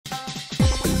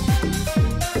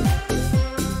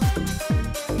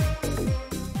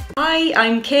Hi,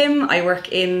 I'm Kim. I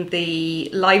work in the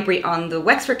library on the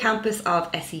Wexford campus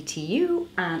of SETU,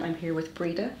 and I'm here with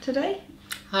Breda today.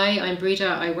 Hi, I'm Breda.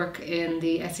 I work in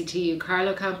the SETU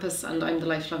Carlow campus and I'm the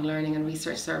Lifelong Learning and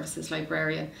Research Services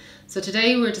Librarian. So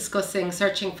today we're discussing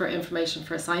searching for information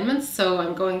for assignments. So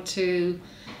I'm going to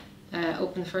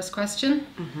open the first question.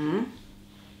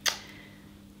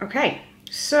 Okay,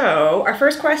 so our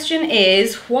first question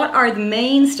is, what are the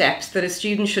main steps that a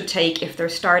student should take if they're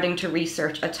starting to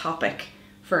research a topic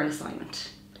for an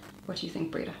assignment? What do you think,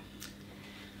 Breda?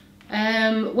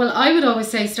 Well, I would always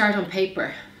say start on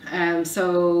paper.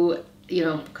 So, you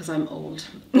know, because I'm old,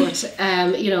 but,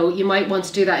 you know, you might want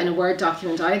to do that in a Word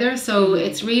document either. So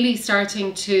it's really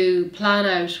starting to plan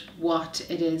out what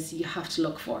it is you have to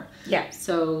look for. Yeah.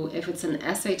 So if it's an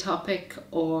essay topic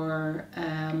or,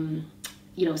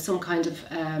 you know, some kind of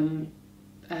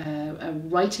a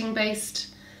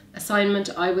writing-based assignment,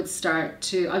 I would start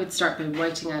by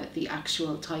writing out the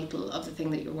actual title of the thing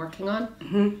that you're working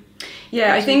on.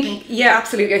 Yeah, I think, yeah,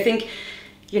 absolutely. I think,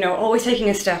 you know, always taking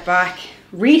a step back,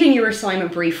 reading your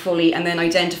assignment brief fully, and then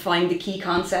identifying the key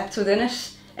concepts within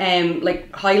it.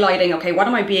 Like highlighting, okay, what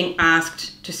am I being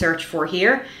asked to search for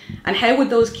here? And how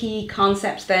would those key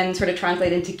concepts then sort of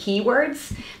translate into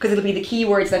keywords? Because it'll be the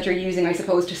keywords that you're using, I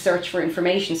suppose, to search for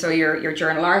information. So your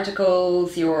journal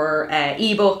articles, your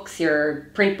ebooks,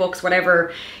 your print books,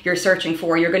 whatever you're searching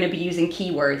for, you're going to be using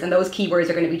keywords. And those keywords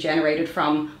are going to be generated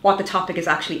from what the topic is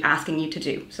actually asking you to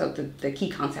do. So the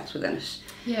key concepts within it.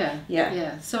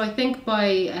 Yeah. So I think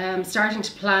by starting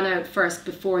to plan out first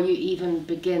before you even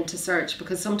begin to search,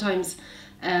 because sometimes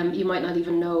you might not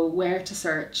even know where to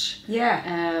search.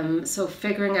 So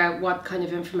figuring out what kind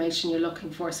of information you're looking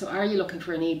for. So are you looking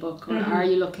for an ebook, or are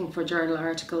you looking for journal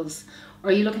articles, or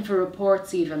are you looking for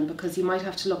reports even, because you might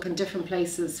have to look in different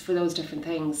places for those different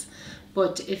things.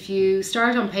 But if you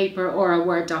start on paper or a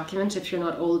Word document, if you're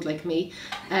not old like me,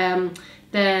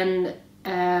 then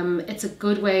it's a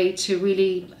good way to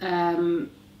really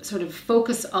sort of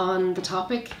focus on the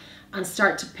topic and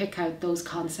start to pick out those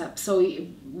concepts. So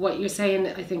what you're saying,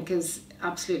 I think, is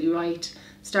absolutely right.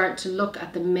 Start to look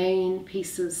at the main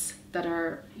pieces that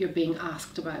you're being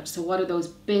asked about. So what are those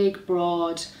big,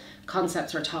 broad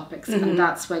concepts or topics? And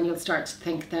that's when you'll start to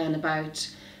think then about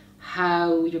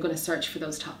how you're going to search for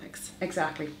those topics.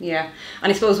 Exactly, yeah. And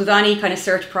I suppose with any kind of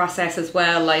search process as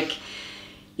well, like,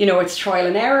 you know, it's trial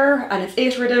and error and it's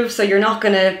iterative, so you're not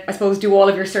going to, I suppose, do all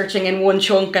of your searching in one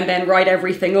chunk and then write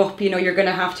everything up. You know, you're going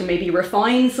to have to maybe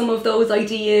refine some of those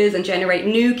ideas and generate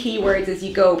new keywords as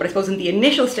you go. But I suppose in the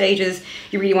initial stages,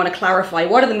 you really want to clarify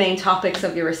what are the main topics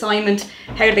of your assignment,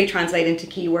 how do they translate into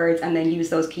keywords, and then use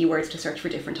those keywords to search for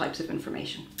different types of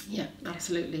information. Yeah,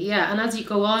 absolutely. Yeah, and as you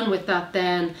go on with that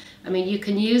then, I mean, you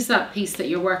can use that piece that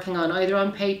you're working on either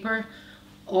on paper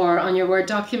or on your Word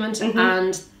document,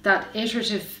 and that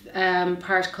iterative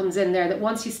part comes in there, that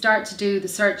once you start to do the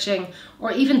searching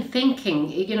or even thinking,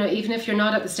 you know, even if you're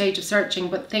not at the stage of searching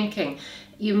but thinking,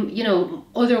 you know,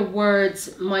 other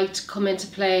words might come into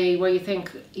play where you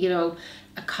think, you know,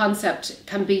 a concept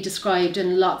can be described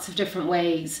in lots of different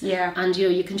ways. Yeah. And you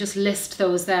know, you can just list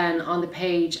those then on the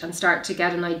page and start to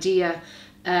get an idea,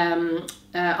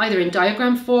 either in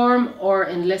diagram form or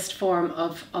in list form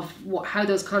of how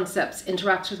those concepts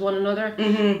interact with one another,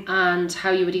 and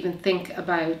how you would even think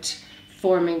about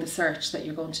forming the search that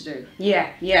you're going to do.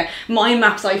 Yeah. Mind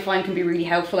maps, I find, can be really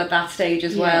helpful at that stage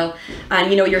as well.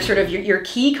 And you know, your sort of your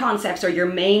key concepts or your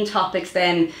main topics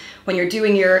then, when you're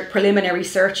doing your preliminary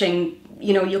searching,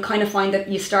 you know, you'll kind of find that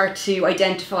you start to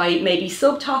identify maybe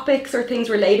subtopics or things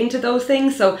relating to those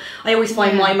things. So I always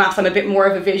find mind maps, I'm a bit more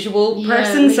of a visual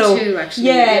person. Me too, actually.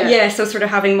 Yeah. So sort of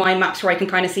having mind maps where I can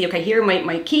kind of see, okay, here are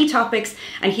my key topics,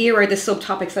 and here are the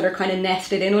subtopics that are kind of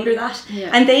nested in under that.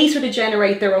 And they sort of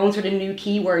generate their own sort of new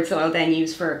keywords that I'll then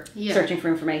use for searching for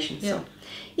information. So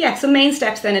main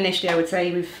steps then initially, I would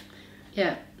say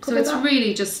so it's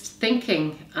really just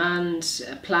thinking and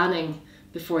planning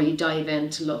before you dive in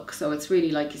to look. So it's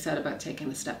really, like you said, about taking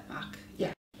a step back.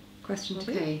 Question 2.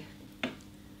 Okay.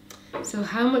 So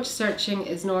how much searching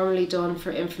is normally done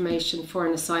for information for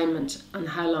an assignment, and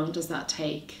how long does that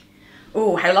take?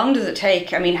 Oh, how long does it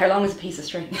take? I mean, how long is a piece of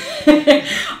string?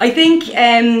 I think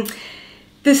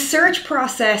the search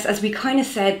process, as we kind of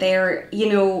said there,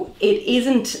 you know, it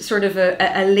isn't sort of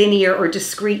a linear or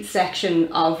discrete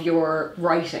section of your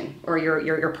writing or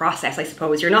your process, I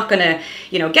suppose. You're not going to,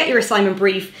 you know, get your assignment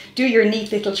brief, do your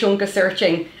neat little chunk of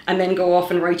searching, and then go off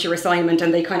and write your assignment,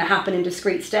 and they kind of happen in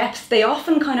discrete steps. They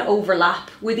often kind of overlap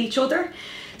with each other.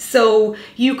 So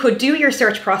you could do your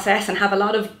search process and have a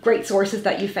lot of great sources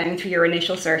that you found through your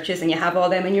initial searches, and you have all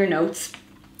them in your notes,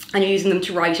 and you're using them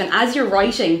to write. And as you're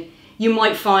writing, you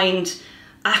might find,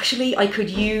 actually, I could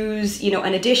use,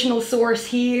 an additional source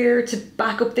here to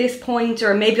back up this point,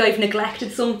 or maybe I've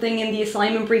neglected something in the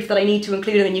assignment brief that I need to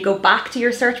include, and then you go back to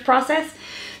your search process.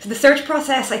 So the search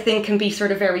process, I think, can be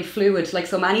sort of very fluid. Like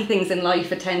so many things in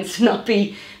life, it tends to not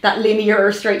be that linear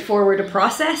or straightforward a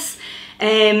process.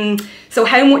 So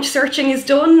how much searching is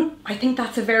done? I think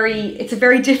it's a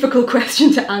very difficult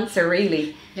question to answer,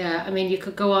 really. Yeah, I mean, you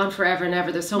could go on forever and ever.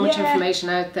 There's so much information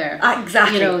out there.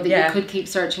 Exactly. That you could keep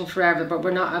searching forever, but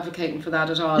we're not advocating for that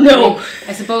at all. No.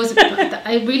 I suppose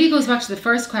it really goes back to the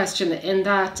first question in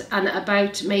that, and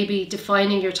about maybe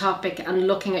defining your topic and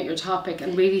looking at your topic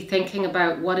and really thinking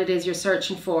about what it is you're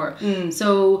searching for.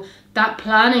 So that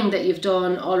planning that you've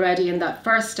done already in that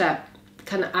first step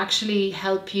can actually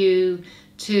help you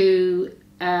to,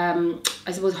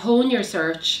 I suppose, hone your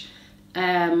search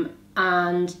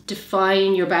and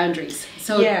define your boundaries.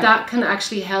 So that can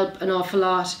actually help an awful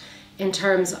lot in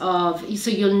terms of,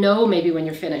 so you'll know maybe when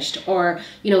you're finished, or,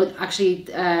 actually,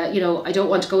 I don't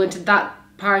want to go into that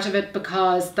part of it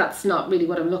because that's not really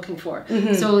what I'm looking for.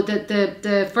 So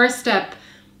the first step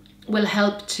will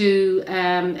help you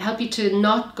to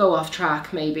not go off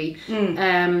track maybe.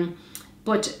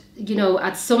 But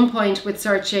at some point with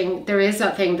searching, there is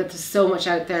that thing that there's so much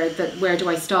out there that where do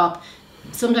I stop?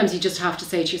 Sometimes you just have to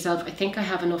say to yourself, I think I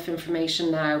have enough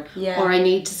information now, or I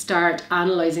need to start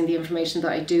analysing the information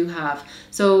that I do have.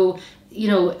 So,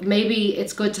 maybe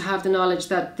it's good to have the knowledge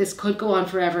that this could go on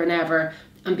forever and ever,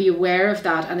 and be aware of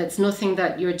that, and it's nothing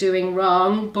that you're doing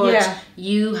wrong, but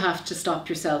you have to stop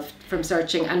yourself from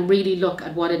searching and really look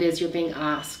at what it is you're being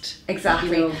asked.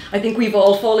 Exactly. I think we've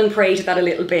all fallen prey to that a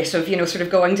little bit of, sort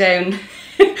of going down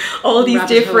all these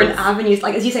different avenues.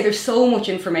 Like, as you say, there's so much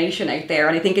information out there,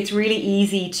 and I think it's really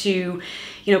easy to,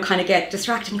 kind of get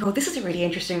distracted and go, this is a really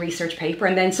interesting research paper,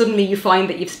 and then suddenly you find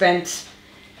that you've spent,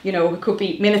 it could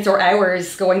be minutes or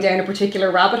hours going down a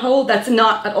particular rabbit hole that's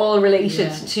not at all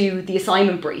related to the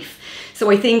assignment brief.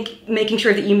 So I think making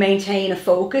sure that you maintain a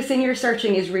focus in your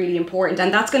searching is really important,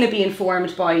 and that's going to be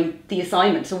informed by the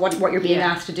assignment, so what you're being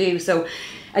asked to do. So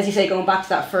as you say, going back to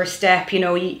that first step,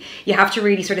 you have to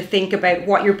really sort of think about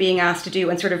what you're being asked to do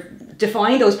and sort of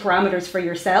define those parameters for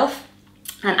yourself.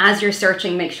 And as you're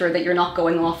searching, make sure that you're not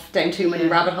going off down too many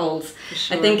rabbit holes.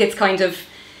 Sure. I think it's kind of,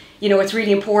 it's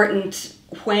really important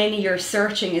when you're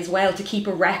searching as well to keep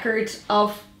a record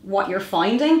of what you're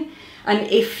finding. And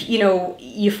if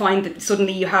you find that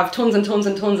suddenly you have tons and tons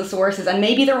and tons of sources, and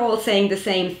maybe they're all saying the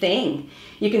same thing,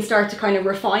 you can start to kind of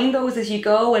refine those as you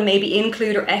go, and maybe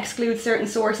include or exclude certain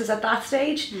sources at that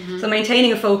stage. So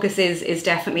maintaining a focus is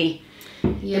definitely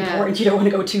important. You don't want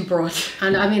to go too broad.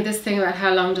 And I mean, this thing about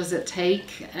how long does it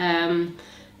take,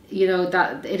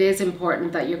 that it is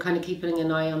important that you're kind of keeping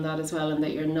an eye on that as well, and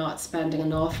that you're not spending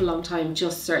an awful long time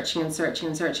just searching and searching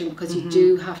and searching, because you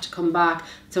do have to come back.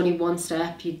 It's only one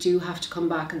step. You do have to come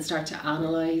back and start to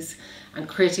analyse and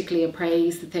critically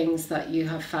appraise the things that you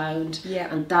have found,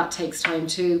 and that takes time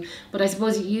too. But I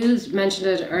suppose you mentioned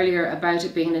it earlier about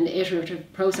it being an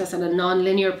iterative process and a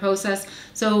non-linear process.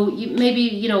 So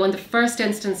maybe in the first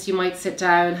instance you might sit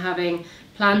down having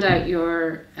planned out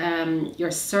your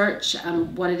search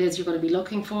and what it is you're going to be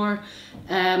looking for,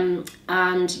 and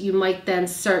you might then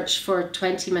search for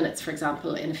 20 minutes, for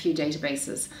example, in a few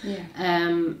databases,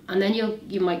 and then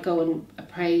you might go and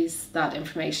appraise that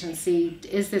information and see,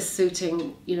 is this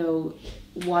suiting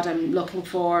what I'm looking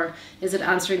for? Is it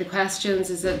answering the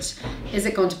questions? Is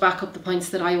it going to back up the points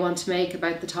that I want to make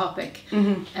about the topic?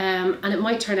 And it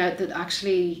might turn out that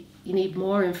actually you need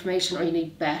more information, or you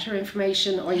need better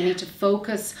information, or you need to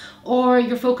focus, or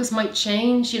your focus might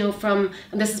change, and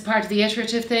this is part of the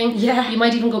iterative thing. You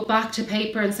might even go back to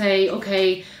paper and say,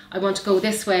 okay, I want to go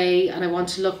this way, and I want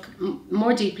to look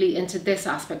more deeply into this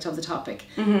aspect of the topic.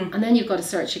 And then you've got to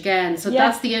search again. So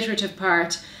that's the iterative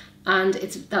part, and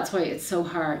that's why it's so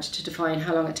hard to define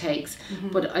how long it takes.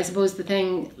 But I suppose the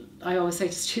thing I always say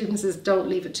to students is, don't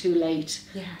leave it too late,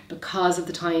 because of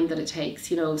the time that it takes.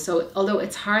 So although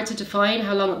it's hard to define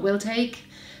how long it will take,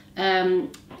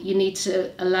 you need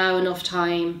to allow enough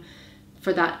time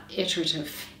for that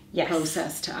iterative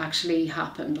process to actually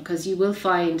happen, because you will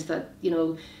find that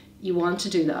you want to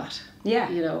do that.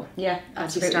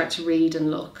 As you start to read and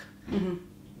look.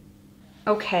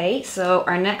 Okay, so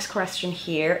our next question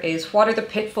here is, what are the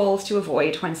pitfalls to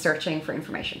avoid when searching for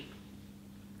information?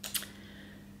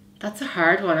 That's a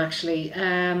hard one, actually.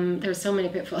 There are so many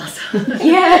pitfalls.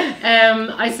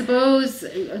 I suppose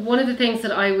one of the things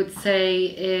that I would say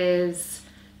is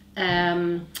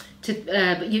you've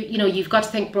got to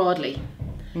think broadly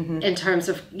in terms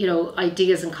of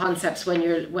ideas and concepts when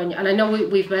and I know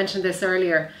we've mentioned this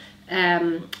earlier.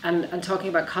 and talking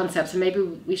about concepts, and maybe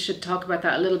we should talk about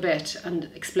that a little bit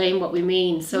and explain what we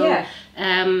mean. So,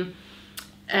 and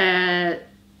I'm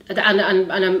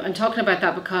talking about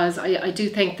that because I do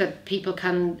think that people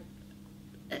can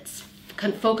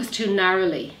focus too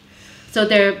narrowly. So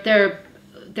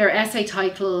their essay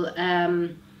title,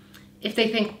 if they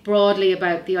think broadly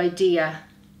about the idea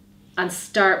and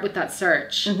start with that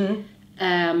search,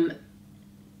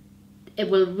 it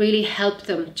will really help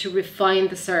them to refine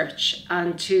the search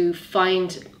and to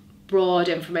find broad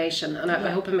information. And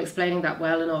I hope I'm explaining that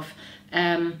well enough.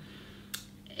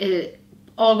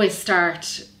 Always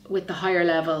start with the higher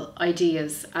level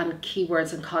ideas and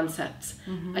keywords and concepts.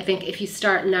 I think if you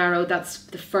start narrow, that's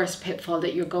the first pitfall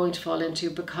that you're going to fall into,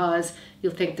 because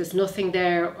you'll think there's nothing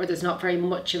there or there's not very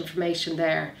much information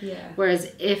there.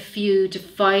 Whereas if you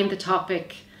define the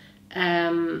topic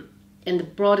in the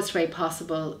broadest way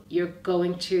possible, you're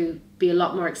going to be a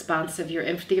lot more expansive.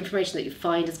 The information that you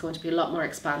find is going to be a lot more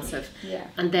expansive.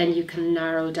 And then you can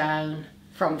narrow down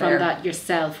from that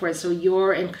yourself, whereas so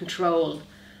you're in control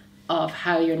of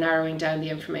how you're narrowing down the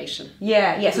information.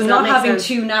 So not having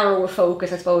too narrow a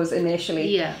focus, I suppose,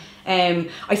 initially.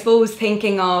 I suppose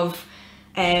thinking of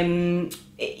hyponyms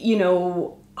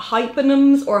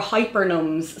or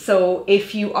hypernyms. So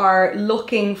if you are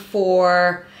looking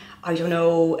for, I don't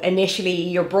know, initially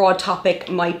your broad topic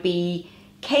might be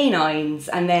canines,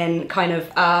 and then kind of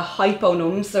a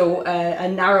hyponym, so a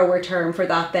narrower term for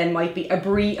that then might be a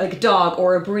breed, like a dog,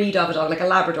 or a breed of a dog, like a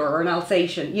Labrador or an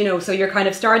Alsatian, so you're kind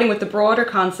of starting with the broader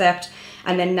concept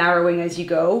and then narrowing as you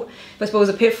go. I suppose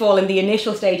a pitfall in the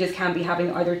initial stages can be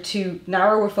having either too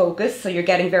narrow a focus, so you're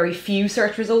getting very few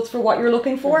search results for what you're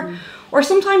looking for, or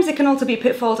sometimes it can also be a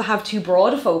pitfall to have too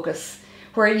broad a focus,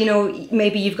 where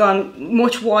maybe you've gone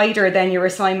much wider than your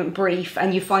assignment brief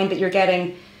and you find that you're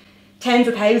getting tens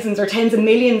of thousands or tens of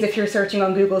millions if you're searching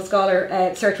on Google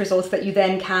Scholar search results that you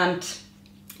then can't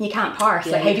parse.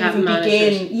 Like, how do you even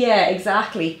begin?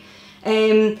 Exactly.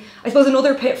 I suppose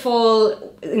another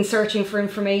pitfall in searching for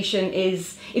information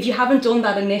is if you haven't done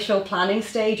that initial planning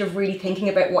stage of really thinking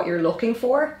about what you're looking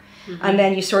for, and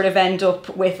then you sort of end up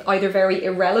with either very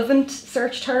irrelevant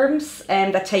search terms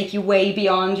that take you way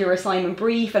beyond your assignment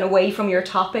brief and away from your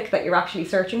topic that you're actually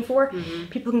searching for.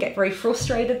 People can get very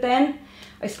frustrated then.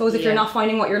 I suppose if you're not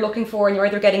finding what you're looking for and you're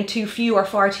either getting too few or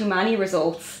far too many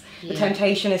results, the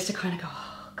temptation is to kind of go,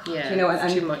 oh God,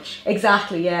 and too much.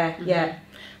 Exactly,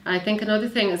 I think another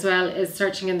thing as well is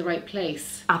searching in the right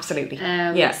place. Absolutely.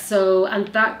 So, and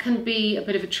that can be a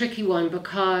bit of a tricky one,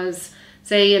 because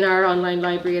say in our online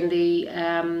library, in the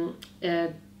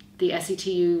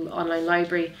SETU online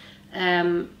library,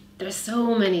 there's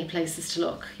so many places to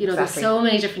look. There's so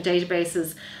many different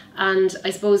databases. And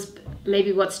I suppose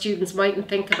maybe what students mightn't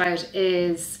think about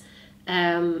is,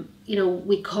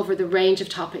 we cover the range of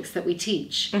topics that we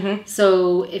teach.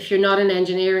 So if you're not an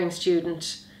engineering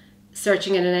student,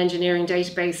 searching in an engineering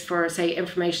database for, say,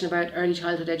 information about early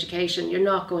childhood education, you're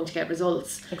not going to get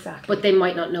results. Exactly. But they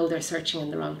might not know they're searching in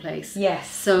the wrong place.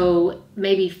 Yes. So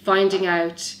maybe finding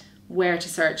out where to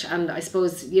search, and I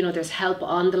suppose there's help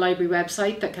on the library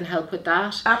website that can help with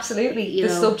that. Absolutely. The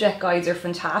subject guides are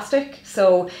fantastic.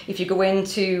 So if you go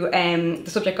into the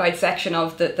subject guide section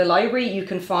of the library, you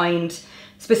can find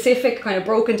specific kind of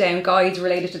broken down guides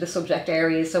related to the subject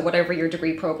areas. So whatever your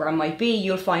degree program might be,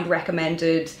 you'll find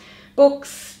recommended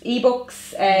books,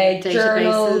 ebooks,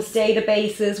 journals,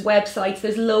 databases, websites.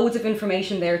 There's loads of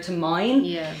information there to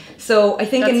mine. So I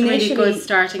think that's initially a really good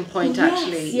starting point,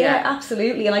 actually.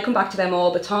 Absolutely. And I come back to them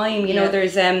all the time.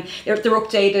 There's they're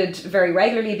updated very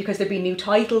regularly because there'll be new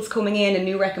titles coming in and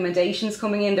new recommendations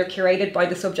coming in. They're curated by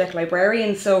the subject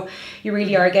librarians. So you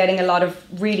really are getting a lot of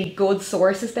really good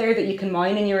sources there that you can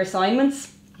mine in your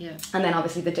assignments. And then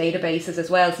obviously the databases as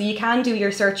well. So you can do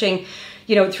your searching,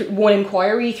 through one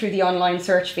inquiry through the online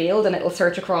search field, and it'll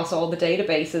search across all the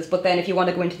databases. But then if you want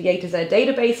to go into the A to Z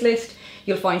database list,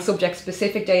 you'll find subject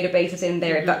specific databases in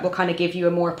there that will kind of give you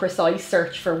a more precise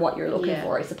search for what you're looking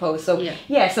for, I suppose. So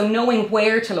so knowing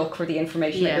where to look for the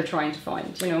information that you're trying to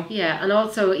find, and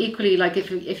also equally, like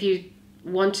if you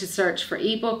want to search for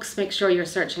ebooks, make sure you're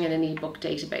searching in an ebook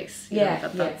database.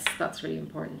 That's really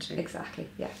important too. Exactly.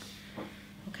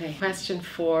 Okay, question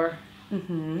 4.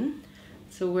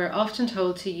 So we're often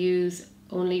told to use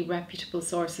only reputable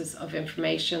sources of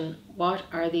information. What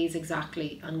are these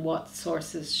exactly, and what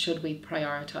sources should we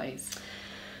prioritise?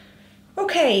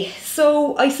 Okay,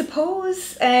 so I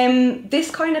suppose this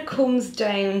kind of comes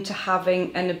down to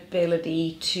having an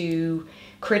ability to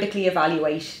critically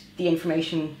evaluate the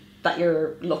information that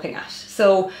you're looking at.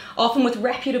 So often with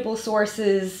reputable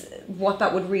sources, what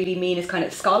that would really mean is kind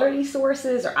of scholarly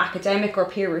sources or academic or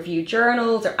peer-reviewed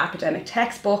journals or academic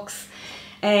textbooks.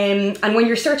 And when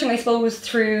you're searching, I suppose,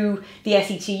 through the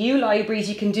SETU libraries,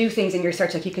 you can do things in your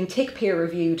search, like you can tick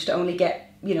peer-reviewed to only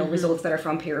get, you know, results that are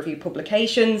from peer-reviewed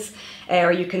publications,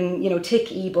 or you can, you know, tick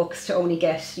ebooks to only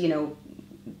get, you know,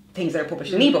 things that are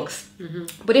published in ebooks.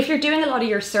 But if you're doing a lot of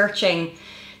your searching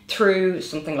through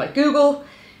something like Google,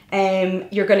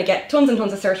 you're going to get tons and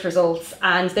tons of search results,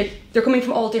 and they're coming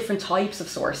from all different types of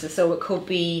sources. So it could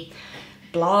be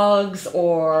blogs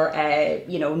or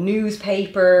you know,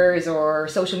 newspapers or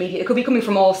social media. It could be coming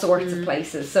from all sorts of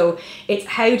places. So it's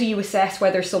how do you assess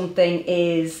whether something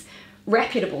is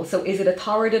reputable? So is it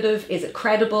authoritative? Is it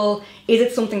credible? Is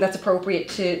it something that's appropriate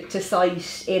to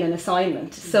cite in an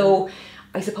assignment? So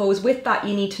I suppose with that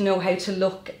you need to know how to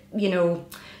look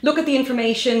at the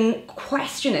information,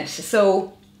 question it.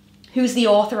 So who's the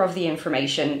author of the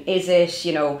information? Is it,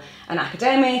 you know, an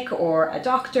academic or a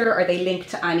doctor? Are they linked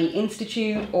to any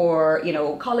institute or, you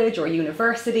know, college or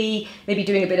university? Maybe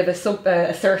doing a bit of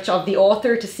a search of the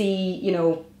author to see, you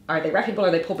know, are they reputable?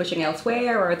 Are they publishing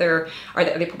elsewhere? Or are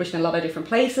they publishing in a lot of different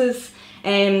places?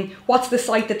 What's the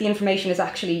site that the information is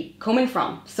actually coming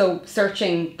from? So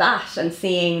searching that and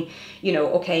seeing, you know,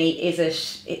 okay, is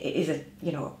it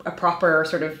you know, a proper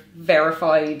sort of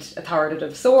verified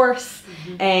authoritative source?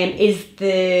 Is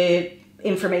the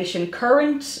information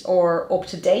current or up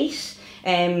to date?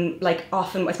 Like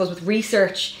often, I suppose with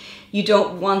research, you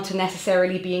don't want to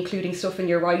necessarily be including stuff in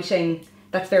your writing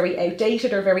that's very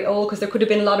outdated or very old, because there could have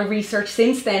been a lot of research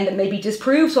since then that maybe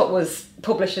disproves what was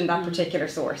published in that particular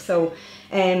source. So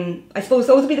I suppose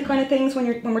those would be the kind of things when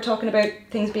we're talking about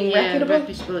things being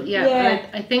reputable. Yeah.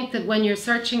 I think that when you're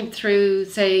searching through,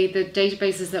 say, the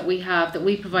databases that we have, that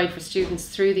we provide for students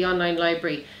through the online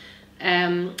library,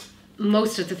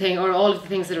 most of the thing, or all of the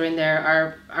things that are in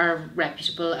there are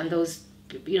reputable, and those,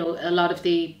 you know, a lot of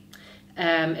the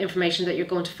information that you're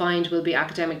going to find will be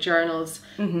academic journals,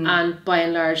 and by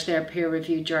and large they're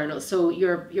peer-reviewed journals. So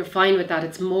you're fine with that.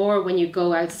 It's more when you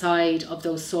go outside of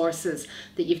those sources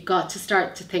that you've got to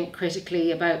start to think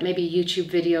critically about maybe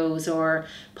YouTube videos or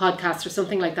podcasts or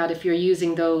something like that. If you're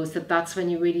using those, that's when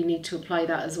you really need to apply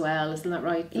that as well. Isn't that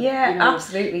right? Yeah, you know,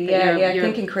 absolutely. You're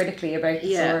thinking critically about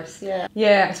the source.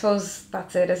 Yeah, I suppose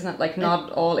that's it, isn't it? Like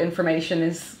not all information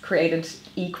is created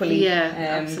equally.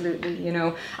 Absolutely. You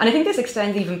know, and I think this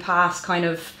extends even past kind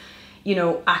of, you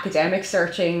know, academic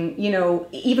searching. You know,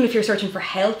 even if you're searching for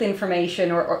health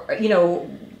information or you know,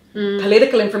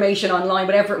 political information online,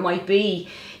 whatever it might be,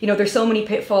 you know, there's so many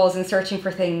pitfalls in searching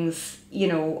for things, you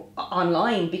know,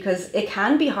 online, because it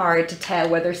can be hard to tell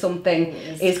whether something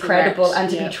is credible and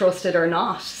to be trusted or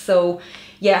not. So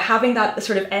yeah, having that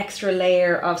sort of extra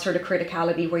layer of sort of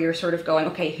criticality where you're sort of going,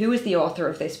 okay, who is the author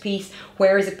of this piece?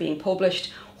 Where is it being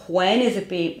published? When has it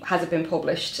been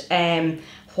published?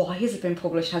 Why has it been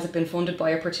published? Has it been funded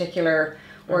by a particular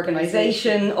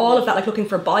organisation? All of that, like looking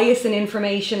for bias in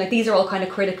information. Like these are all kind of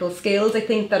critical skills, I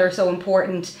think, that are so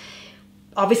important,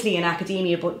 obviously in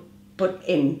academia, but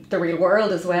in the real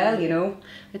world as well, you know.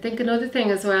 I think another thing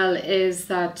as well is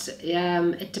that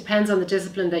it depends on the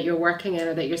discipline that you're working in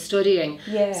or that you're studying.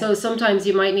 So sometimes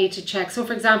you might need to check. So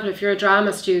for example, if you're a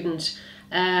drama student,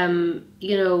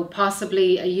 you know,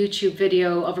 possibly a YouTube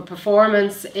video of a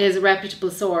performance is a reputable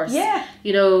source.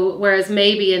 You know, whereas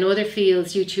maybe in other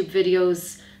fields, YouTube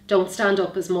videos don't stand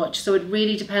up as much. So it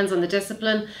really depends on the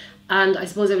discipline. And I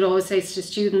suppose I would always say to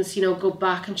students, you know, go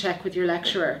back and check with your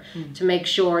lecturer to make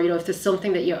sure, you know, if there's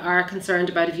something that you are concerned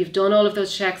about, if you've done all of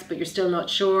those checks but you're still not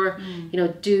sure, you know,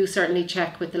 do certainly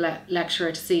check with the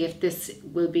lecturer to see if this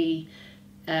will be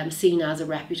seen as a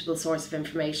reputable source of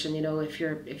information, you know, if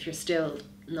you're still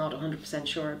not 100%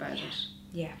 sure about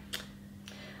it.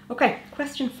 Okay,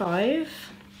 question 5.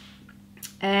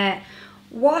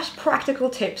 What practical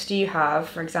tips do you have,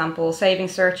 for example, saving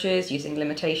searches, using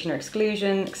limitation or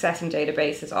exclusion, accessing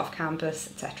databases off campus,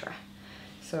 etc.?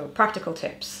 So practical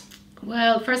tips.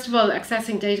 Well, first of all,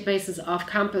 accessing databases off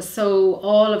campus. So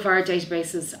all of our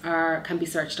databases can be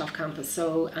searched off campus.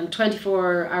 So, and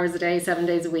 24 hours a day, 7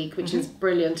 days a week, which is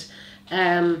brilliant.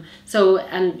 So,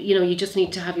 and you know, you just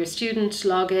need to have your student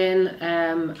log in,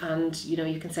 and you know,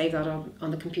 you can save that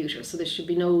on the computer. So there should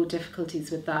be no difficulties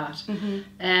with that.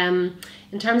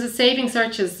 In terms of saving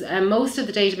searches, most of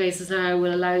the databases now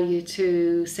will allow you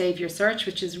to save your search,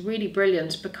 which is really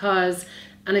brilliant because,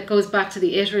 and it goes back to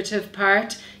the iterative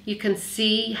part, you can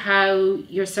see how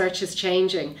your search is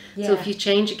changing. So if you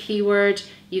change a keyword,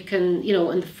 you can, you know,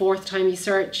 and the fourth time you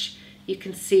search, you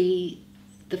can see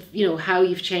you know, how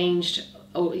you've changed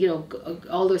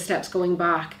all those steps going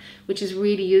back, which is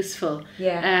really useful.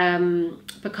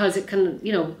 Because it can,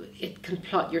 it can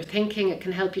plot your thinking. It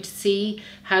can help you to see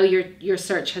how your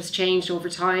search has changed over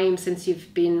time since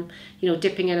you've been,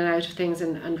 dipping in and out of things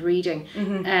and reading.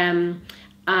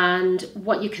 And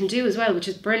what you can do as well, which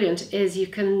is brilliant, is you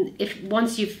can,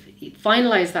 once you've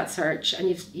finalized that search and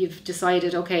you've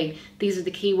decided, okay, these are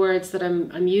the keywords that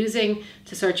I'm using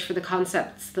to search for the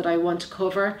concepts that I want to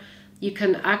cover, you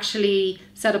can actually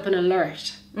set up an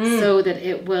alert so that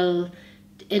it will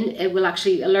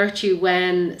actually alert you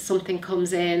when something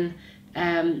comes in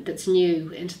that's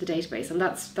new into the database. And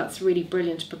that's really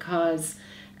brilliant, because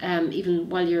even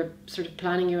while you're sort of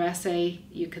planning your essay,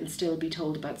 you can still be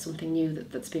told about something new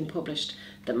that's been published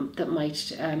that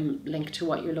might link to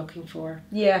what you're looking for.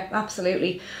 Yeah,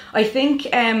 absolutely. I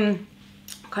think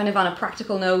kind of on a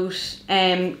practical note,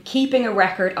 keeping a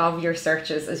record of your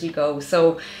searches as you go.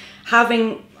 So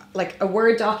having like a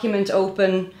Word document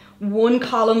open, one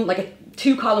column, like a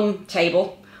 2-column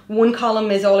table. One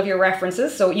column is all of your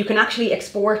references, so you can actually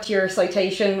export your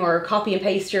citation or copy and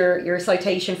paste your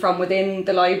citation from within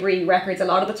the library records a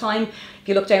lot of the time. If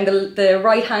you look down the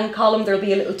right-hand column, there'll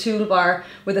be a little toolbar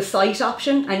with a cite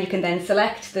option, and you can then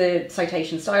select the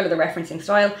citation style or the referencing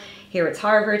style. Here it's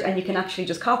Harvard, and you can actually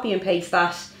just copy and paste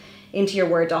that into your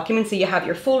Word document, so you have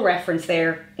your full reference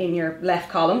there in your left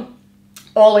column.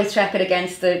 Always check it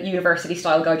against the university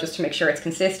style guide just to make sure it's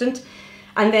consistent.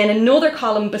 And then another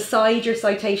column beside your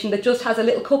citation that just has a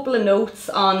little couple of notes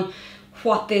on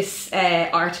what this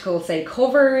article, say,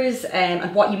 covers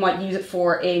and what you might use it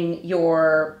for in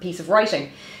your piece of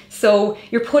writing. So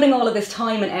you're putting all of this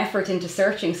time and effort into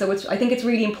searching. So I think it's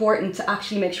really important to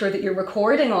actually make sure that you're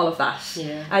recording all of that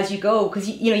as you go, because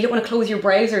you don't want to close your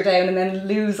browser down and then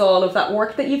lose all of that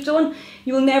work that you've done.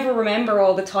 You will never remember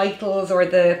all the titles or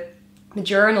the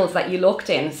journals that you looked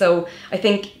in. So I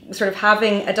think sort of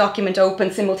having a document open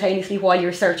simultaneously while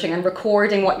you're searching and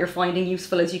recording what you're finding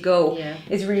useful as you go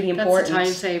is really important. That's a time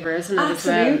saver, isn't it?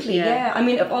 Absolutely, as well? Yeah. I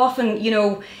mean, often,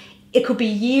 it could be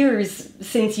years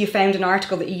since you found an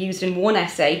article that you used in one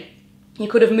essay. You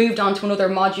could have moved on to another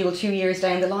module 2 years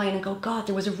down the line and go, God,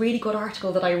 there was a really good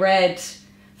article that I read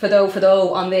for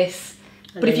on this.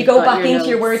 But if you go back into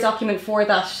your Word document for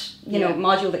that,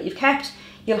 module that you've kept,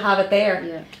 you'll have it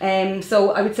there.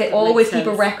 So I would say always keep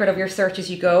a record of your search as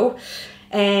you go.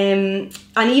 And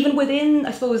even within,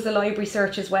 I suppose, the library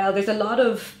search as well, there's a lot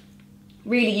of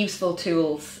really useful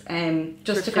tools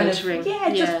just for filtering.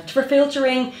 Just for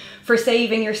filtering, for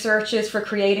saving your searches, for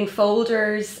creating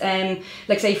folders.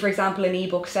 Like say, for example, in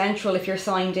eBook Central, if you're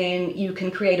signed in, you can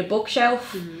create a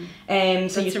bookshelf. So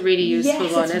that's a really useful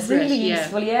one, isn't it? Yes, it's really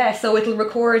useful, So it'll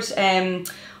record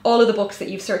all of the books that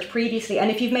you've searched previously, and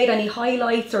if you've made any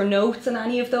highlights or notes in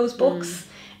any of those books,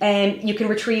 you can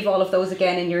retrieve all of those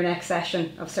again in your next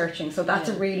session of searching. So that's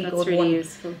a really good one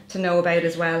useful to know about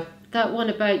as well. That one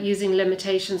about using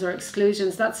limitations or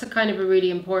exclusions, that's a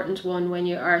really important one when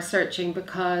you are searching,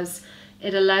 because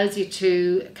it allows you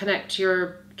to connect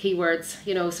your keywords,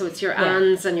 so it's your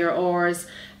ands and your ors,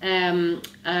 and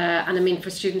I mean,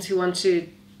 for students who want to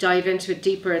dive into it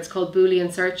deeper, it's called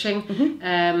Boolean searching.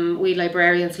 We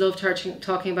librarians love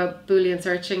talking about Boolean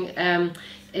searching.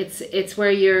 It's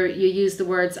where you use the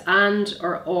words and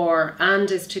or.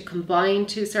 And is to combine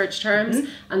two search terms,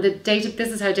 and this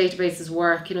is how databases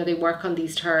work. They work on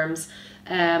these terms,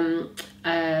 and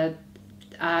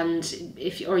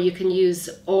you can use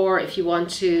or if you want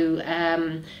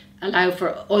to allow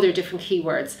for other different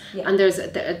keywords. And there's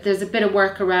a bit of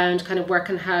work around kind of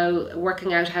working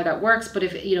out how that works. But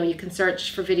if you can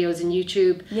search for videos in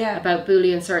YouTube about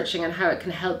Boolean searching and how it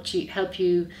can help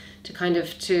you to kind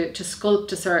of to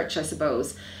sculpt a search, I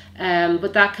suppose.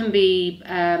 But that can be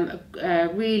a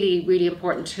really, really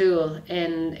important tool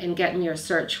in getting your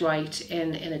search right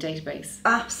in a database.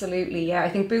 Absolutely, yeah. I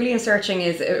think Boolean searching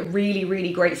is a really,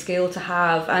 really great skill to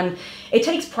have, and it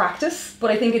takes practice,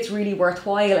 but I think it's really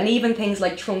worthwhile. And even things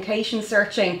like truncation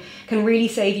searching can really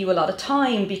save you a lot of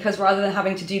time, because rather than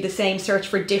having to do the same search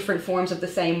for different forms of the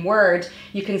same word,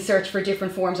 you can search for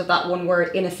different forms of that one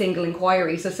word in a single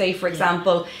inquiry. So say, for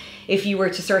example, if you were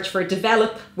to search for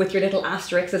develop with your little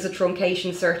asterisk as a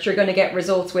truncation search, you're going to get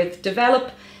results with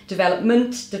develop,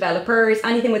 development, developers,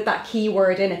 anything with that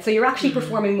keyword in it. So you're actually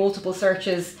performing multiple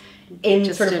searches in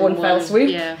just sort of one fell swoop.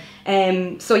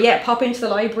 Pop into the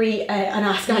library and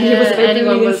ask any of us about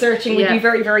Boolean searching. We'd be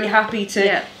very, very happy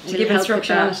to give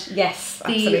instruction on it. Yes,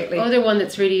 absolutely. The other one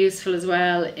that's really useful as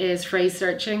well is phrase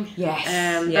searching.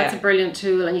 That's a brilliant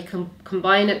tool, and you can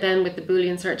combine it then with the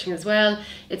Boolean searching as well.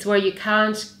 It's where you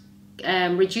can't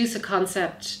reduce a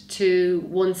concept to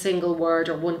one single word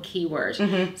or one keyword.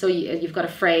 So you've got a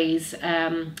phrase,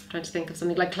 trying to think of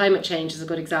something like climate change is a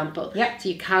good example. So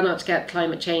you cannot get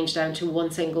climate change down to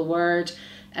one single word.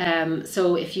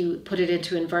 So if you put it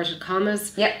into inverted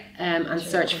commas and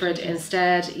search for it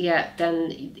instead,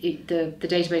 then the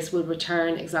database will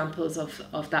return examples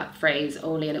of that phrase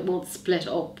only, and it won't split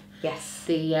up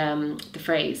the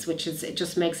phrase, it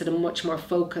just makes it a much more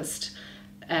focused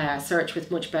search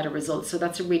with much better results. So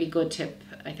that's a really good tip,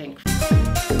 I think.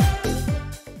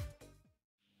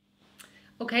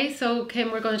 Okay, so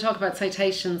Kim, we're going to talk about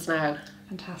citations now.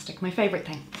 Fantastic, my favourite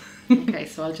thing. Okay,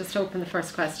 so I'll just open the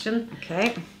first question.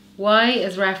 Okay. Why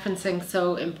is referencing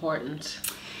so important?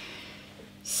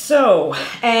 So,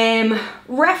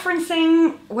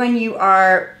 referencing when you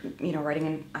are, writing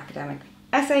an academic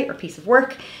essay or piece of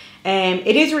work,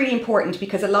 it is really important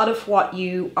because a lot of what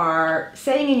you are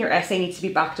saying in your essay needs to be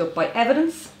backed up by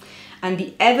evidence, and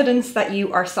the evidence that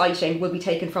you are citing will be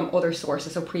taken from other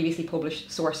sources, so previously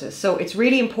published sources. So it's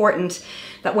really important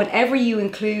that whenever you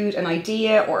include an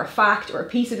idea or a fact or a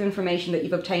piece of information that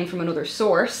you've obtained from another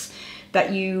source,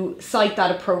 that you cite that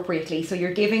appropriately. So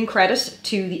you're giving credit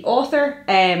to the author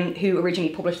who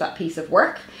originally published that piece of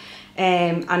work.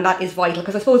 And that is vital,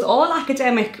 because I suppose all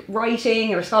academic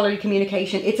writing or scholarly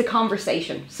communication, it's a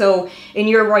conversation. So in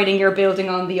your writing, you're building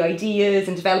on the ideas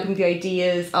and developing the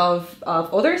ideas of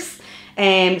others.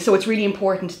 So it's really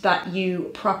important that you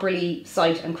properly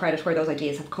cite and credit where those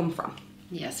ideas have come from.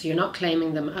 Yes, you're not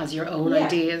claiming them as your own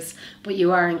ideas, but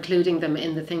you are including them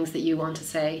in the things that you want to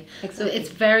say. Exactly. So it's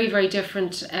very, very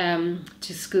different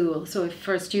to school. So if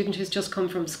for a student who's just come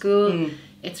from school,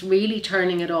 it's really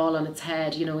turning it all on its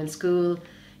head. In school,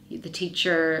 the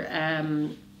teacher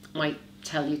might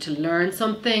tell you to learn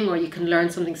something, or you can learn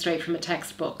something straight from a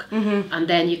textbook, and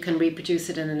then you can reproduce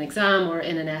it in an exam or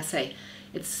in an essay.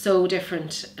 It's so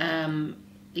different,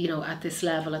 at this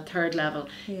level, at third level.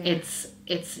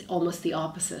 It's almost the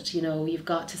opposite. You've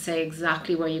got to say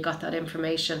exactly where you got that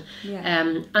information.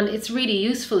 And it's really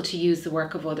useful to use the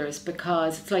work of others,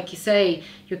 because it's like you say,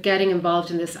 you're getting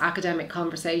involved in this academic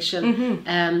conversation.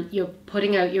 You're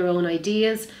putting out your own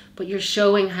ideas, but you're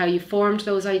showing how you formed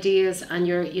those ideas, and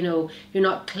you're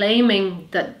not claiming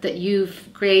that you've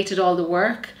created all the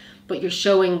work, but you're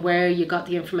showing where you got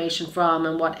the information from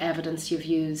and what evidence you've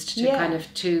used to kind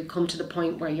of to come to the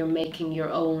point where you're making your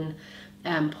own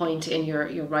point in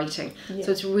your writing.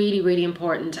 So it's really, really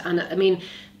important. And I mean,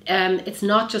 it's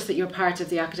not just that you're part of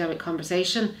the academic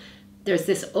conversation. There's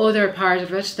this other part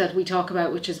of it that we talk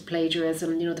about, which is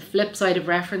plagiarism. The flip side of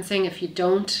referencing, if you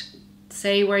don't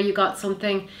say where you got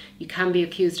something, you can be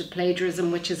accused of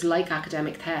plagiarism, which is like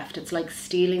academic theft. It's like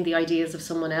stealing the ideas of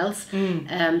someone else.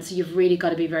 So you've really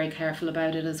got to be very careful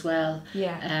about it as well.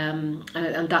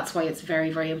 And that's why it's very,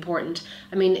 very important.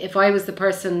 I mean, if I was the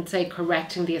person, say,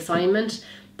 correcting the assignment,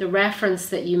 the reference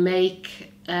that you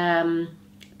make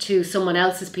to someone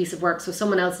else's piece of work, so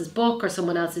someone else's book or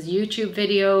someone else's YouTube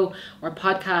video or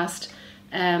podcast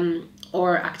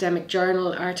or academic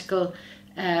journal article,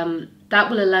 that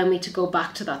will allow me to go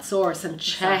back to that source and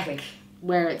check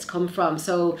where it's come from.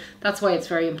 So that's why it's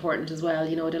very important as well.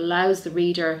 It allows the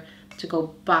reader to go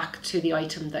back to the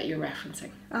item that you're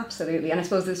referencing. Absolutely. And I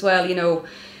suppose as well,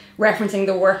 referencing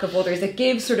the work of others, it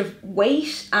gives sort of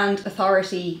weight and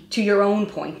authority to your own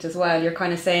point as well. You're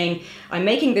kind of saying, I'm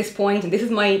making this point and this is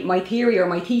my theory or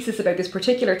my thesis about this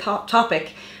particular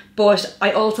topic, but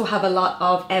I also have a lot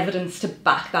of evidence to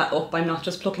back that up. I'm not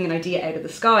just plucking an idea out of the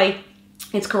sky.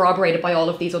 It's corroborated by all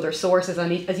of these other sources,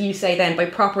 and as you say then, by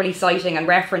properly citing and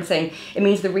referencing, it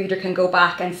means the reader can go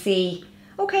back and see,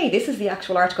 okay, this is the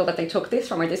actual article that they took this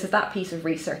from, or this is that piece of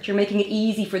research. You're making it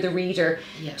easy for the reader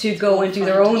to go and do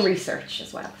their own research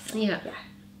as well. So,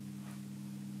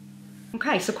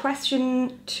 Okay, so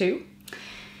question 2.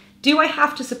 Do I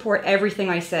have to support everything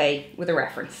I say with a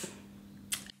reference?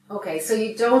 Okay, so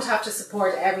you don't have to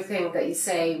support everything that you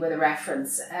say with a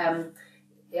reference.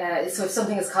 So if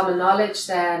something is common knowledge,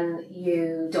 then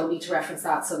you don't need to reference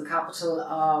that. So the capital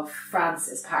of France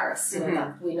is Paris.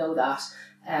 We know that,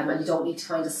 and you don't need to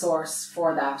find a source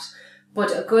for that.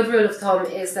 But a good rule of thumb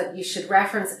is that you should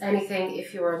reference anything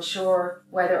if you're unsure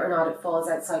whether or not it falls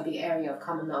outside the area of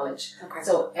common knowledge.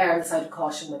 So err on the side of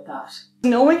caution with that.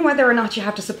 Knowing whether or not you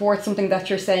have to support something that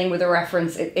you're saying with a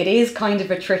reference, it is kind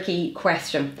of a tricky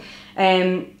question.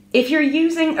 If you're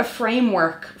using a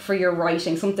framework for your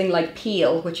writing, something like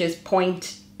PEEL, which is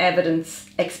point, evidence,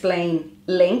 explain,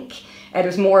 link,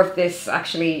 there's more of this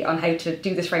actually on how to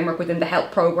do this framework within the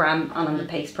HELP programme and on the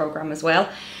PACE programme as well.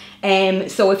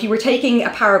 So if you were taking a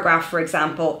paragraph, for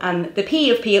example, and the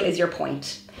P of PEEL is your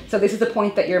point. So this is the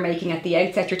point that you're making at the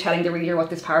outset. You're telling the reader what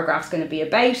this paragraph's going to be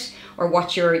about, or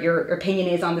what your opinion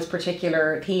is on this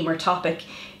particular theme or topic.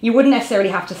 You wouldn't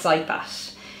necessarily have to cite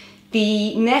that.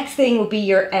 The next thing would be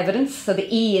your evidence, so the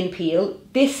E in Peel.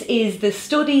 This is the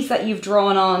studies that you've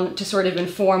drawn on to sort of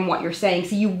inform what you're saying.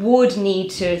 So you would need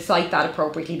to cite that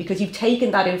appropriately because you've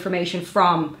taken that information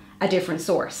from a different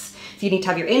source. So you need to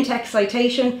have your in-text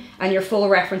citation and your full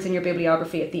reference in your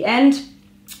bibliography at the end.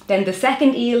 Then the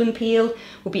second E in Peel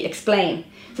will be explain.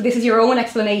 So this is your own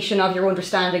explanation of your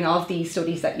understanding of these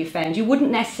studies that you found. You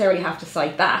wouldn't necessarily have to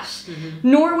cite that,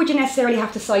 nor would you necessarily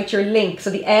have to cite your link. So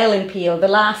the L in Peel, the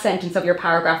last sentence of your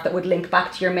paragraph that would link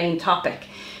back to your main topic.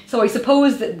 So I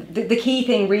suppose that the key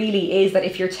thing really is that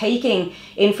if you're taking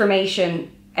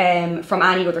information from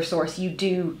any other source, you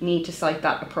do need to cite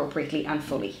that appropriately and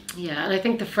fully. Yeah, and I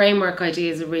think the framework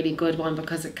idea is a really good one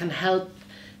because it can help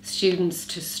students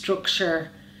to structure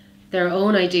their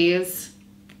own ideas,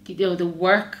 the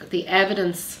work, the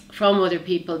evidence from other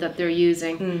people that they're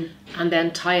using, and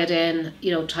then tie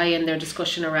in their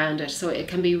discussion around it. So it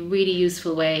can be a really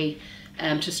useful way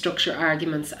to structure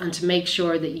arguments and to make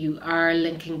sure that you are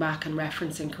linking back and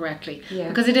referencing correctly. Yeah.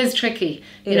 Because it is tricky,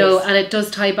 and it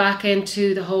does tie back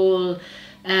into the whole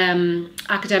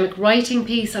academic writing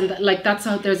piece, and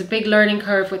there's a big learning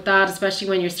curve with that, especially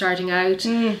when you're starting out.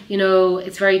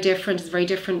 It's very different. It's a very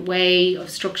different way of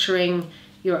structuring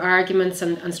your arguments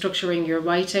and structuring your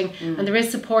writing, and there is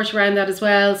support around that as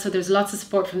well. So there's lots of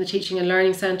support from the Teaching and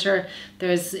Learning Centre.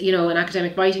 There's an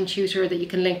academic writing tutor that you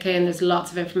can link in. There's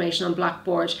lots of information on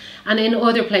Blackboard and in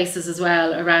other places as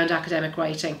well around academic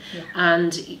writing.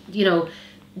 And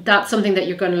that's something that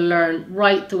you're going to learn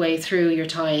right the way through your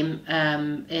time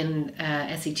in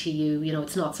SETU.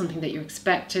 It's not something that you're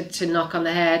expected to knock on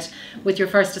the head with your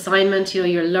first assignment.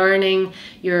 You're learning,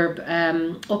 you're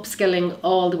upskilling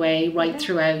all the way right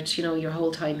throughout, your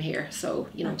whole time here. So,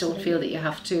 don't feel that you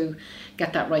have to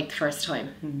get that right the first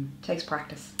time. Takes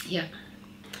practice. Yeah.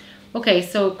 Okay,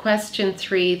 so question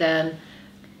 3 then.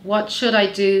 What should I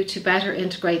do to better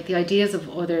integrate the ideas of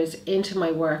others into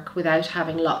my work without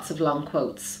having lots of long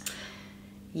quotes?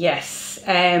 Yes.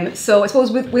 So I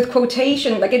suppose with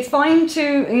quotation, it's fine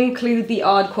to include the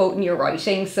odd quote in your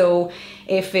writing. So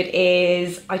if it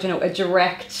is, a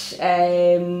direct,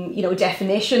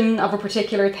 definition of a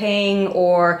particular thing,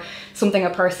 or something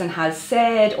a person has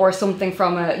said, or something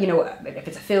from if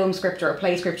it's a film script or a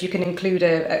play script, you can include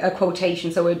a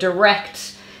quotation. So a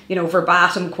direct,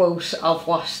 verbatim quote of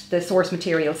what the source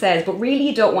material says, but really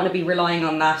you don't want to be relying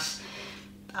on that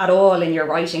at all in your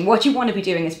writing. What you want to be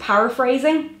doing is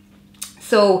paraphrasing.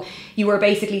 So you are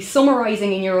basically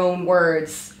summarizing in your own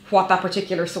words what that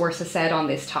particular source has said on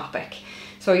this topic.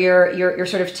 So you're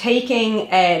sort of taking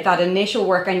that initial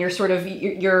work and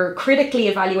you're critically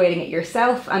evaluating it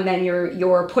yourself, and then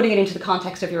you're putting it into the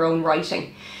context of your own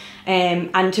writing.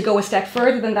 And to go a step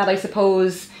further than that, I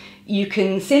suppose, you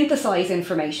can synthesize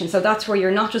information. So that's where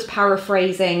you're not just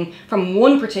paraphrasing from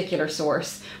one particular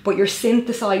source, but you're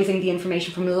synthesizing the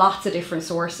information from lots of different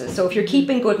sources. So if you're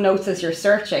keeping good notes as you're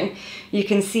searching, you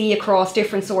can see across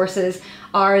different sources,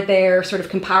 are there sort of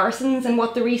comparisons in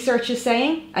what the research is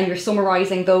saying? And you're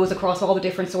summarizing those across all the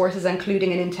different sources,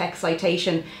 including an in-text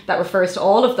citation that refers to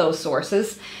all of those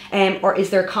sources. Or is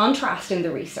there contrast in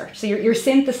the research? So you're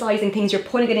synthesizing things, you're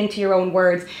putting it into your own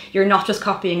words. You're not just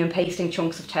copying and pasting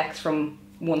chunks of text from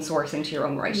one source into your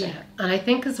own writing. Yeah. And I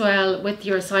think as well with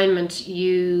your assignment,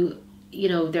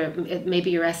 maybe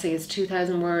your essay is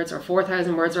 2,000 words or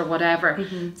 4,000 words or whatever.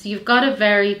 So you've got a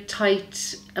very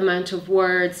tight amount of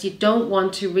words. You don't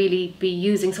want to really be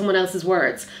using someone else's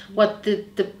words. What the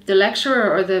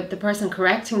lecturer or the person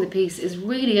correcting the piece is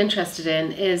really interested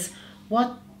in is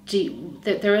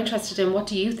they're interested in what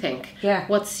do you think? Yeah.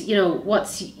 What's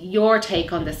your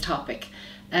take on this topic?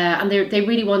 And they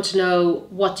really want to know,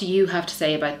 what do you have to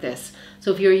say about this?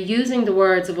 So if you're using the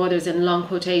words of others in long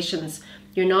quotations,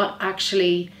 you're not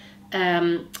actually,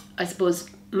 I suppose,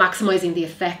 maximising the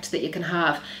effect that you can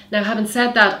have. Now, having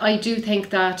said that, I do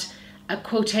think that a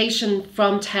quotation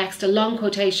from text, a long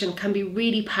quotation, can be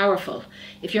really powerful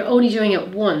if you're only doing it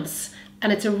once,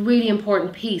 and it's a really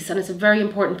important piece, and it's a very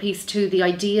important piece to the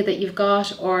idea that you've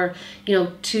got, or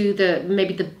to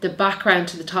the background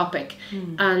to the topic,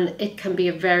 and it can be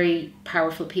a very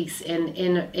powerful piece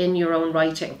in your own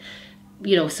writing.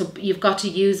 So you've got to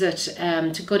use it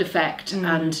to good effect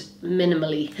and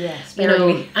minimally. Yes,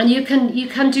 and you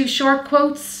can do short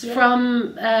quotes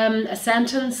from a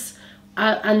sentence,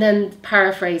 and then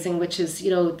paraphrasing, which is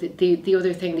the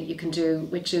other thing that you can do,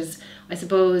 which is, I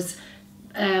suppose,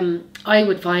 I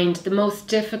would find the most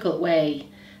difficult way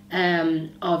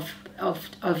of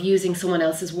of using someone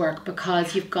else's work,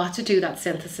 because you've got to do that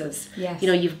synthesis. Yes. You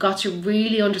know, you've got to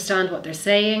really understand what they're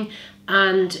saying,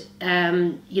 and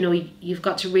you know, you've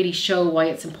got to really show why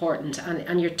it's important,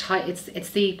 and you're it's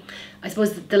the, I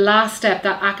suppose, the last step,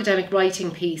 that academic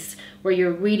writing piece, where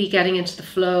you're really getting into the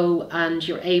flow and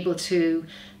you're able to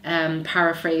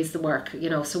paraphrase the work, you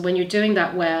know. So when you're doing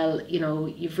that well, you know,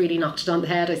 you've really knocked it on the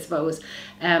head, I suppose.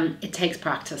 It takes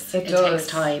practice. It takes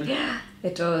time. Yeah,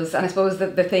 it does. And I suppose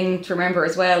the thing to remember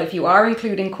as well, if you are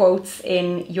including quotes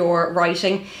in your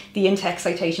writing, the in-text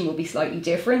citation will be slightly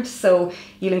different. So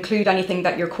you'll include anything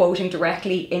that you're quoting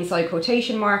directly inside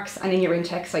quotation marks, and in your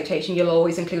in-text citation you'll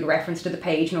always include a reference to the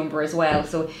page number as well.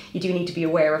 So you do need to be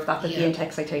aware of that the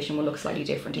in-text citation will look slightly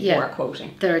different if you are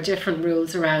quoting. There are different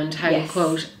rules around how you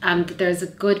quote, and there's a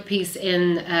good piece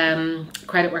in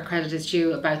Credit Where Credit Is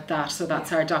Due about that. So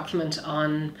that's our document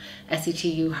on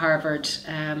SETU Harvard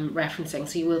referencing.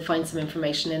 So you will find some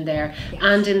information in there,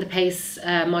 and in the PACE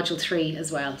module 3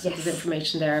 as well. So there's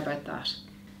information there about that.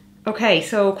 Okay,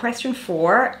 so question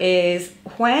 4 is,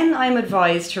 when I'm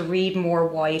advised to read more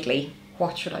widely,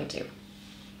 what should I do?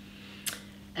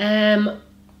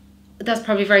 That's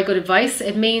probably very good advice.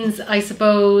 It means, I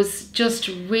suppose, just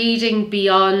reading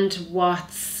beyond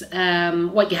what's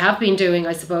what you have been doing,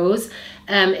 I suppose.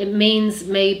 It means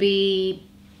maybe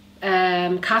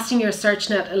casting your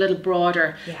search net a little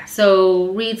broader.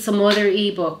 So read some other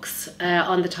ebooks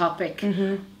on the topic,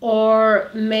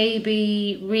 or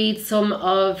maybe read some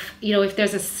of, you know, if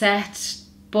there's a set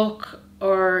book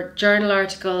or journal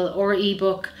article or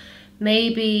ebook,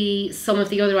 maybe some of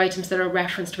the other items that are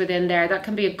referenced within there. That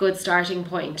can be a good starting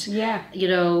point. You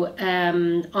know,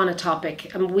 on a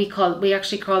topic. And we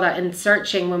actually call that, in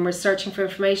searching, when we're searching for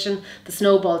information, the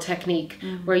snowball technique,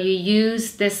 where you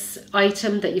use this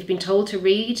item that you've been told to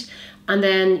read, and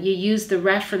then you use the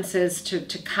references to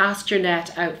cast your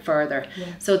net out further.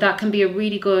 So that can be a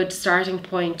really good starting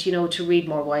point, you know, to read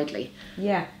more widely.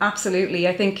 Yeah, absolutely.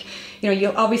 I think, you know,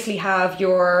 you'll obviously have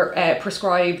your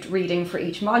prescribed reading for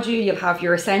each module, you'll have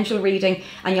your essential reading,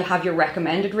 and you'll have your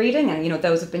recommended reading, and, you know,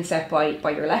 those have been set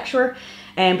by your lecturer.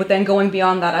 But then going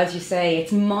beyond that, as you say,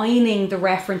 it's mining the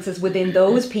references within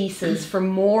those pieces for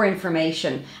more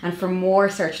information and for more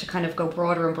search to kind of go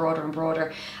broader and broader and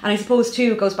broader. And I suppose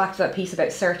too, it goes back to that piece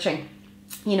about searching.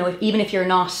 You know, even if you're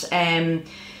not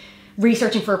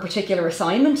researching for a particular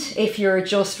assignment, if you're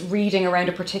just reading around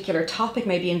a particular topic,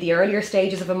 maybe in the earlier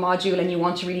stages of a module, and you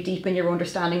want to really deepen your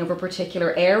understanding of a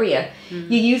particular area,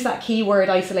 you use that keyword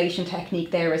isolation technique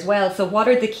there as well. So what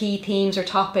are the key themes or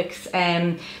topics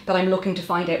that I'm looking to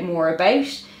find out more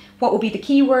about? What will be the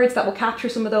keywords that will capture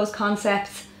some of those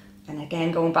concepts? And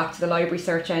again, going back to the library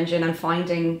search engine and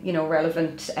finding, you know,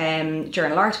 relevant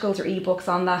journal articles or ebooks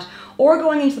on that, or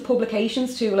going into the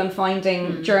publications tool and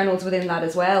finding journals within that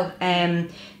as well.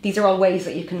 These are all ways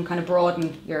that you can kind of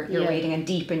broaden your reading and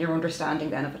deepen your understanding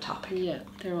then of a topic. Yeah,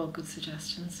 they're all good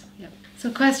suggestions. Yeah.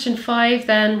 So question 5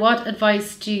 then, what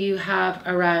advice do you have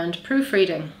around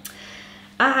proofreading?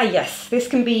 Yes, this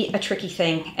can be a tricky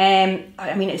thing.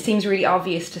 I mean, it seems really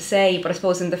obvious to say, but I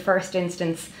suppose in the first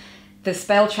instance, the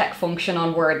spell check function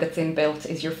on Word that's inbuilt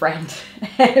is your friend.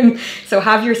 So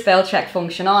have your spell check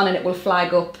function on, and it will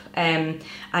flag up any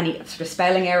sort of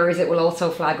spelling errors. It will also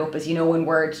flag up, as you know, in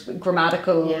Word,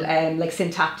 grammatical, like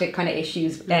syntactic kind of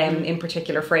issues in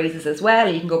particular phrases as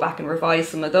well. You can go back and revise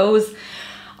some of those.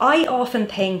 I often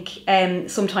think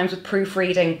sometimes with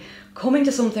proofreading, coming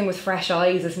to something with fresh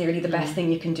eyes is nearly the best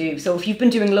thing you can do. So if you've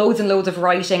been doing loads and loads of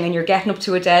writing and you're getting up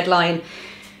to a deadline,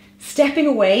 stepping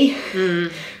away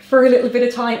for a little bit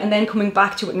of time and then coming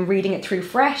back to it and reading it through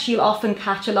fresh, you'll often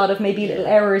catch a lot of maybe little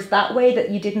errors that way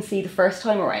that you didn't see the first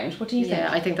time around. What do you think?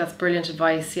 Yeah, I think that's brilliant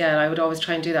advice. Yeah, I would always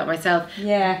try and do that myself.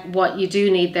 Yeah. What you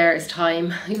do need there is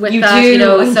time with that, you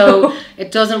know, so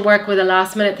it doesn't work with a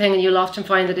last minute thing, and you'll often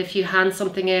find that if you hand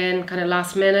something in kind of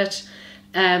last minute,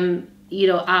 you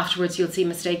know, afterwards you'll see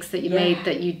mistakes that you made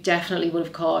that you definitely would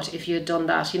have caught if you had done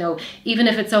that. You know, even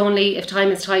if it's only, if time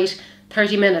is tight,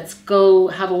 30 minutes, go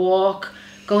have a walk,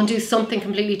 go and do something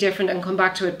completely different and come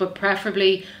back to it. But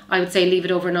preferably, I would say leave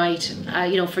it overnight,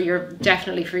 you know,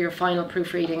 definitely for your final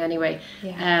proofreading anyway.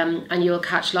 And you'll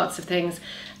catch lots of things.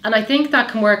 And I think that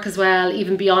can work as well,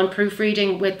 even beyond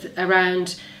proofreading, with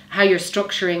around how you're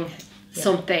structuring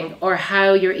something, or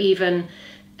how you're even,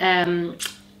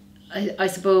 I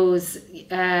suppose,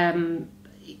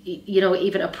 you know,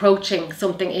 even approaching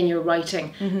something in your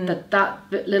writing. That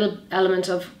little element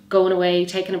of going away,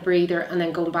 taking a breather, and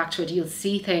then going back to it, you'll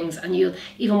see things, and you'll,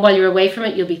 even while you're away from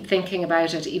it, you'll be thinking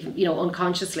about it, even, you know,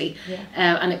 unconsciously,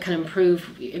 and it can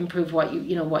improve what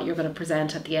what you're going to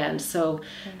present at the end. So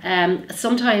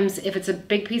sometimes if it's a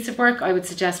big piece of work, I would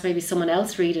suggest maybe someone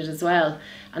else read it as well,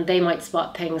 and they might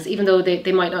spot things, even though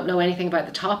they might not know anything about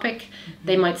the topic,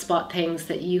 they might spot things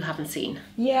that you haven't seen.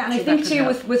 Yeah, and so I think too,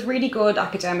 with really good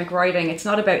academic writing, it's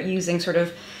not about using sort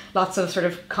of lots of sort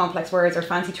of complex words or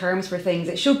fancy terms for things.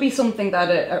 It should be something that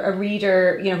a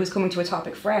reader, you know, who's coming to a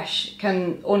topic fresh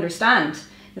can understand.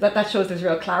 That shows there's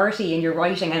real clarity in your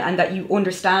writing, and that you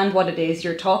understand what it is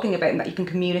you're talking about, and that you can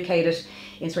communicate it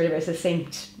in sort of a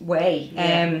succinct way.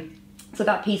 So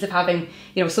that piece of having,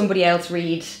 you know, somebody else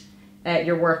read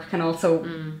your work can also,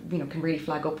 you know, can really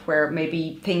flag up where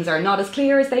maybe things are not as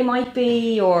clear as they might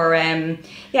be, or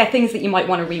things that you might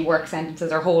want to rework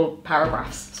sentences or whole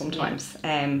paragraphs sometimes.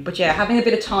 But yeah, having a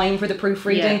bit of time for the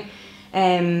proofreading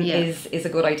is a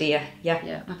good idea.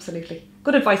 Yeah, absolutely.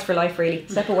 Good advice for life, really.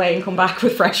 Step away and come back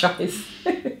with fresh eyes.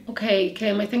 Okay,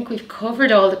 Kim, I think we've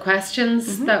covered all the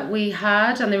questions that we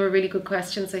had, and they were really good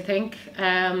questions, I think.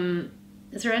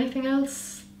 Is there anything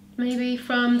else maybe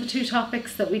from the two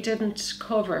topics that we didn't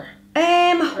cover?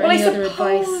 Well, I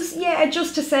suppose,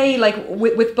 just to say, like,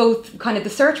 with both kind of the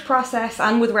search process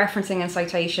and with referencing and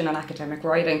citation and academic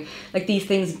writing, like, these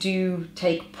things do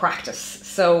take practice.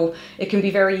 So it can be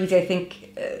very easy, I think,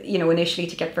 initially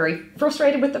to get very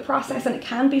frustrated with the process, and it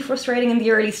can be frustrating in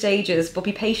the early stages, but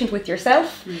be patient with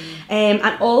yourself, and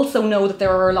also know that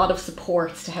there are a lot of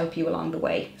supports to help you along the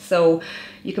way. So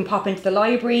you can pop into the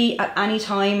library at any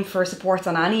time for supports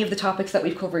on any of the topics that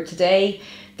we've covered today.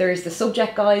 There's the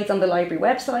subject guides on the library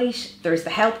website. There's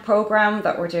the help program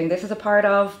that we're doing this as a part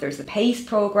of. There's the PACE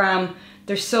program.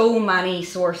 There's so many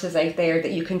sources out there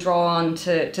that you can draw on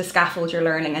to scaffold your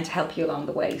learning and to help you along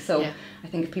the way. So I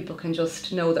think if people can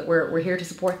just know that we're here to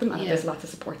support them, and there's lots of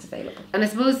supports available. And I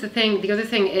suppose the other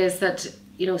thing is that,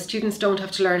 you know, students don't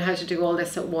have to learn how to do all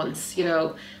this at once.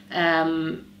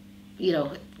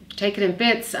 Take it in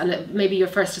bits, and maybe your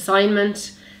first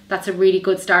assignment, that's a really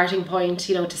good starting point,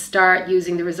 to start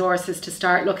using the resources, to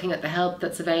start looking at the help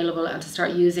that's available, and to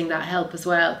start using that help as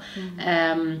well.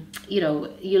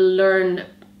 You'll learn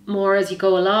more as you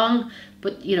go along,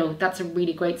 but that's a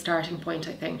really great starting point,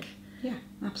 I think. Yeah,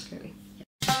 absolutely.